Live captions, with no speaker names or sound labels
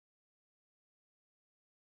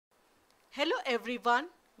Hello everyone.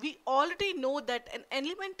 We already know that an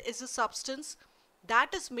element is a substance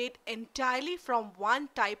that is made entirely from one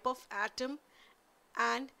type of atom,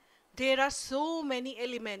 and there are so many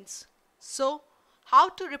elements. So, how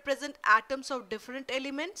to represent atoms of different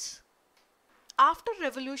elements? After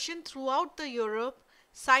revolution throughout the Europe,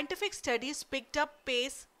 scientific studies picked up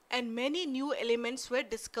pace and many new elements were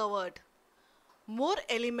discovered. More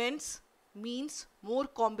elements means more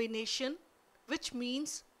combination, which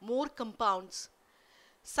means more compounds.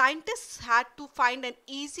 Scientists had to find an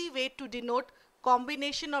easy way to denote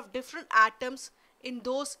combination of different atoms in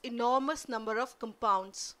those enormous number of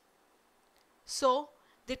compounds. So,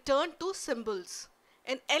 they turned to symbols.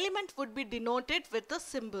 An element would be denoted with a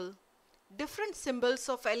symbol. Different symbols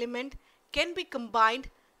of element can be combined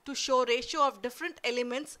to show ratio of different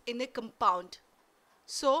elements in a compound.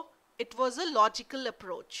 So, it was a logical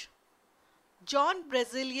approach. John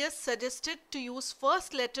Berzelius suggested to use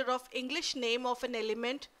first letter of English name of an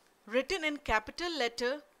element written in capital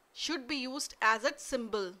letter should be used as its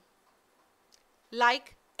symbol,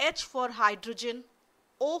 like H for hydrogen,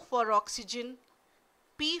 O for oxygen,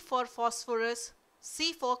 P for phosphorus,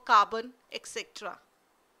 C for carbon, etc.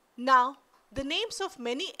 Now, the names of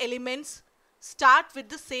many elements start with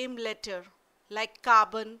the same letter, like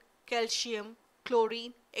carbon, calcium,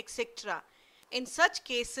 chlorine, etc. In such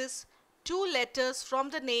cases, two letters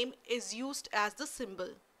from the name is used as the symbol.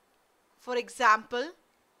 For example,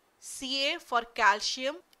 Ca for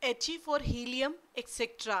calcium, He for helium,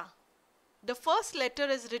 etc. The first letter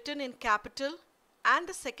is written in capital and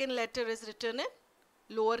the second letter is written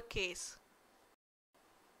in lowercase.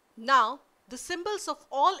 Now, the symbols of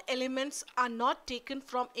all elements are not taken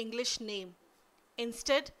from English name.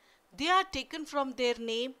 Instead, they are taken from their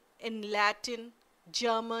name in Latin,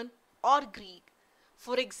 German or Greek.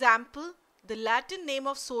 For example, the Latin name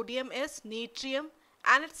of sodium is natrium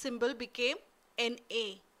and its symbol became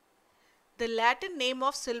Na. The Latin name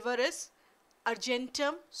of silver is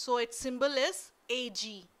argentum, so its symbol is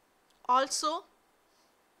Ag. Also,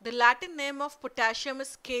 the Latin name of potassium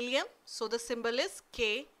is kalium, so the symbol is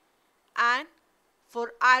K. And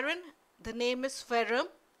for iron, the name is ferrum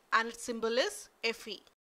and its symbol is Fe.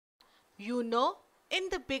 You know, in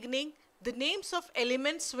the beginning, the names of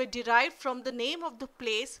elements were derived from the name of the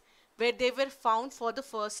place where they were found for the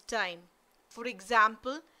first time. For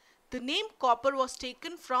example, the name copper was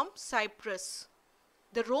taken from Cyprus.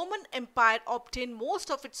 The Roman Empire obtained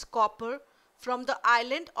most of its copper from the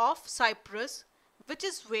island of Cyprus, which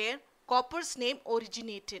is where copper's name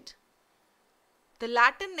originated. The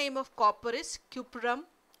Latin name of copper is cuprum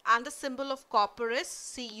and the symbol of copper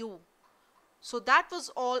is Cu. So that was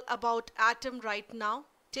all about atom right now.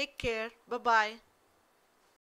 Take care. Bye-bye.